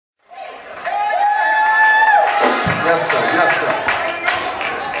Yes, sir. Yes, sir.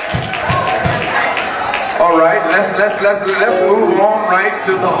 All right, let's move on right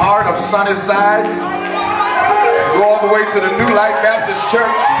to the heart of Sunnyside. Go all the way to the New Life Baptist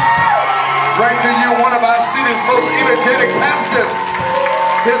Church. Bring to you one of our city's most energetic pastors.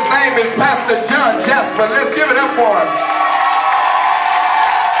 His name is Pastor John Jasper. Let's give it up for him.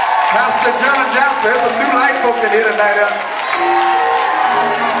 Pastor John Jasper. There's some New Life folk in here tonight.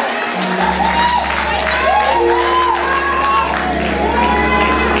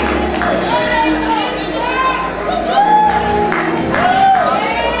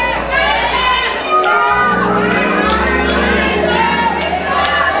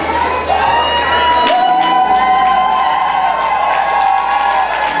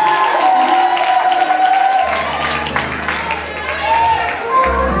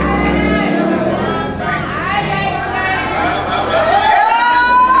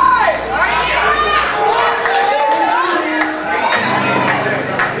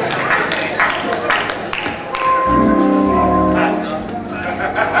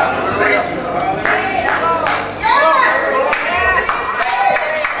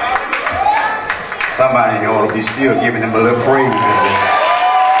 Somebody ought to be still giving him a little praise.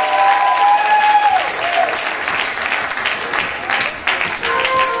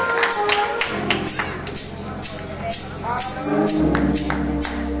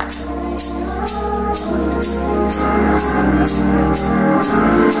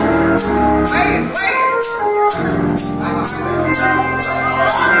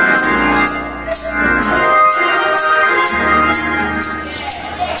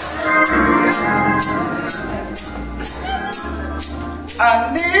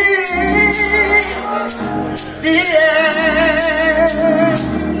 I need the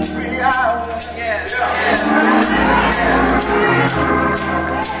every hour.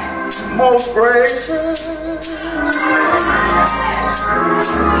 Most gracious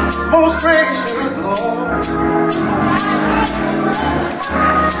Lord,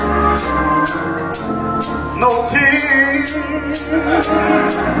 no tears,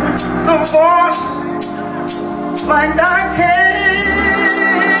 the voice like thy cane.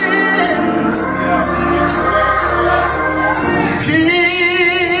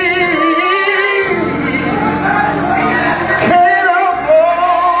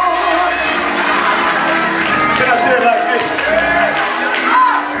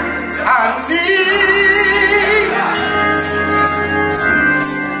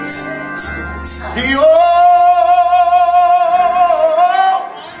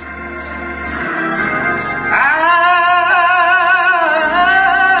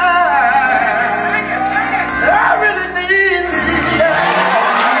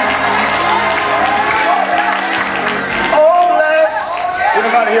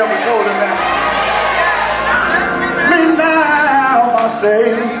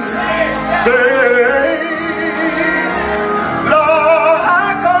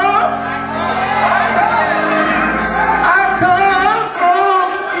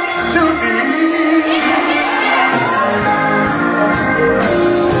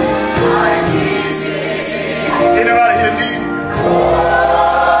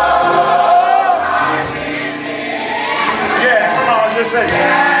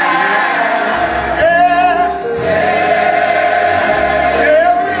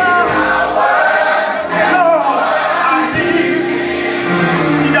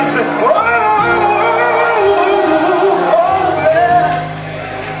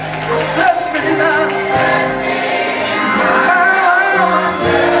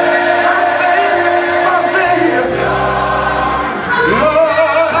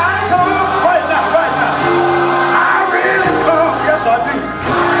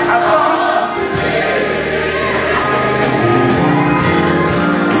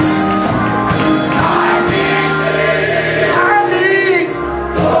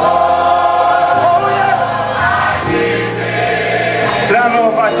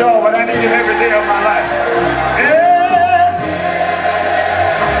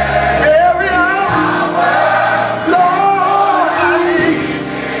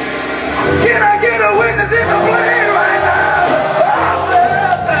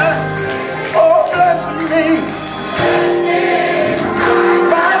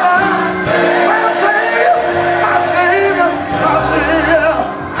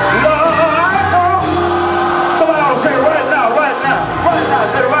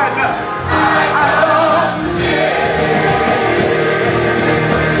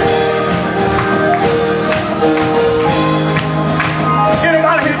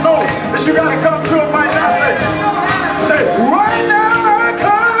 You gotta come to him right now. Say, right now I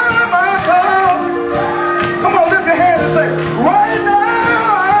come. Come on, lift your hand.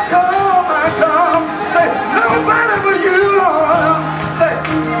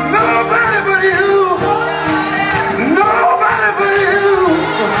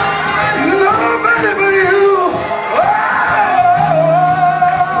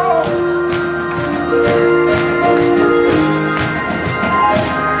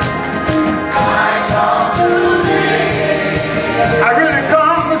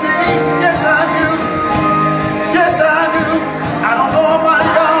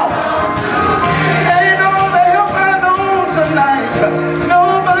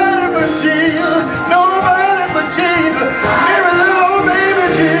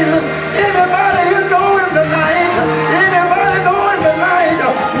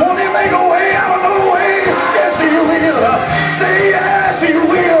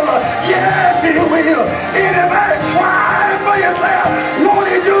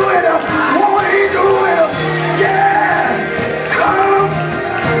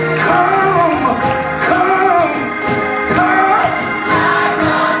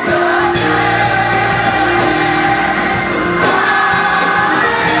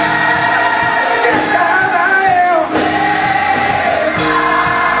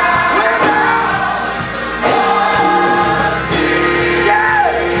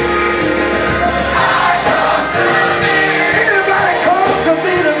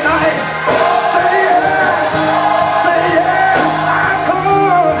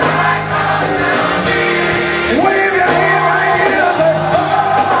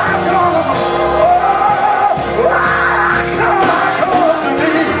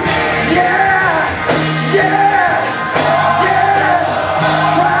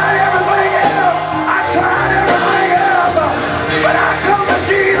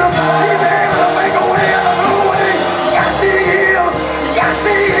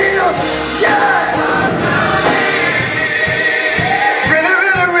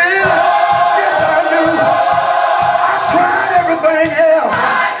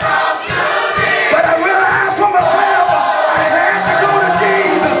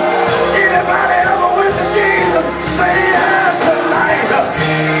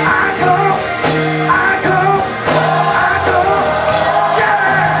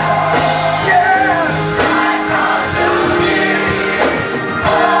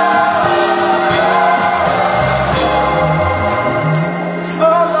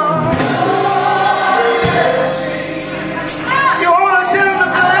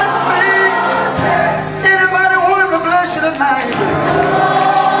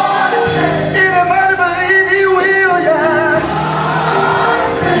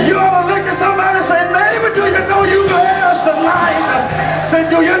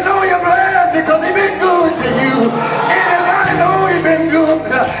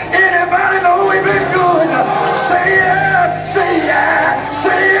 Anybody know we've been good? Say yeah, say yeah,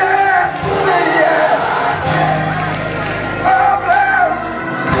 say yeah, say yeah. Oh, bless.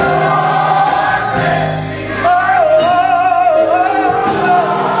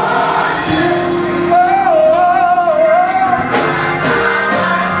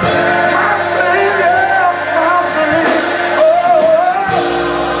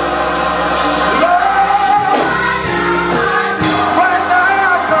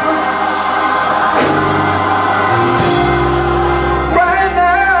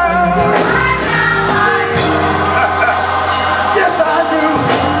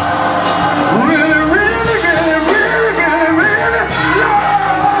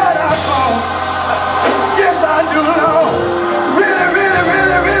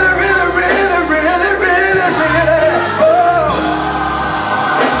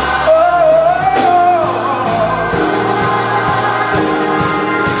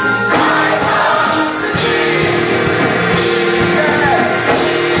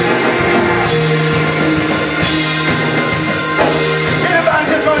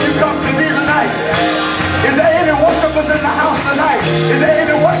 In the house tonight, is there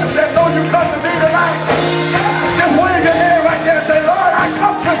any worship that know you come to me tonight? Just wave your hand right there and say, Lord, I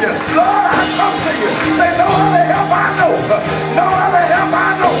come to you. Lord, I come to you. Say, no other help I know. No other help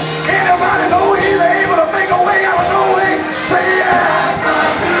I know. Anybody know he's able to make a way out of no way? Say, yeah.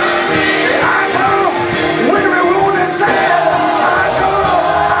 Say, I come. Weary, wounded, sad. I come.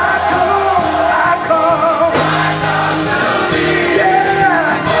 I come. I come. Yeah.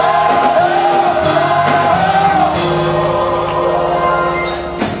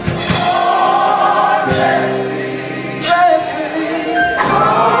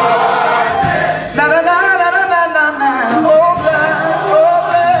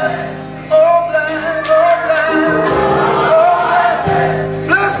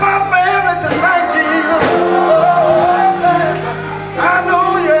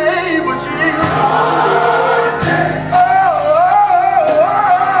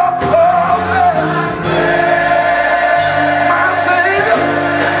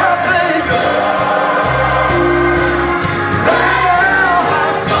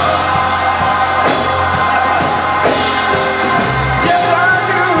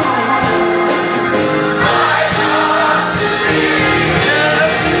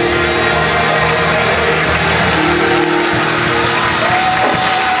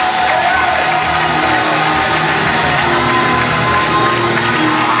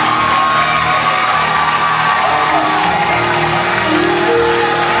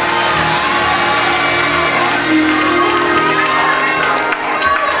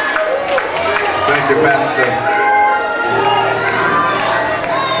 Thank you, Pastor.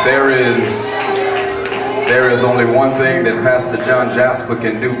 There is only one thing that Pastor John Jasper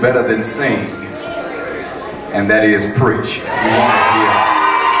can do better than sing, and that is preach. If you want to hear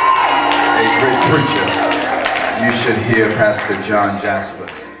a great preacher, you should hear Pastor John Jasper.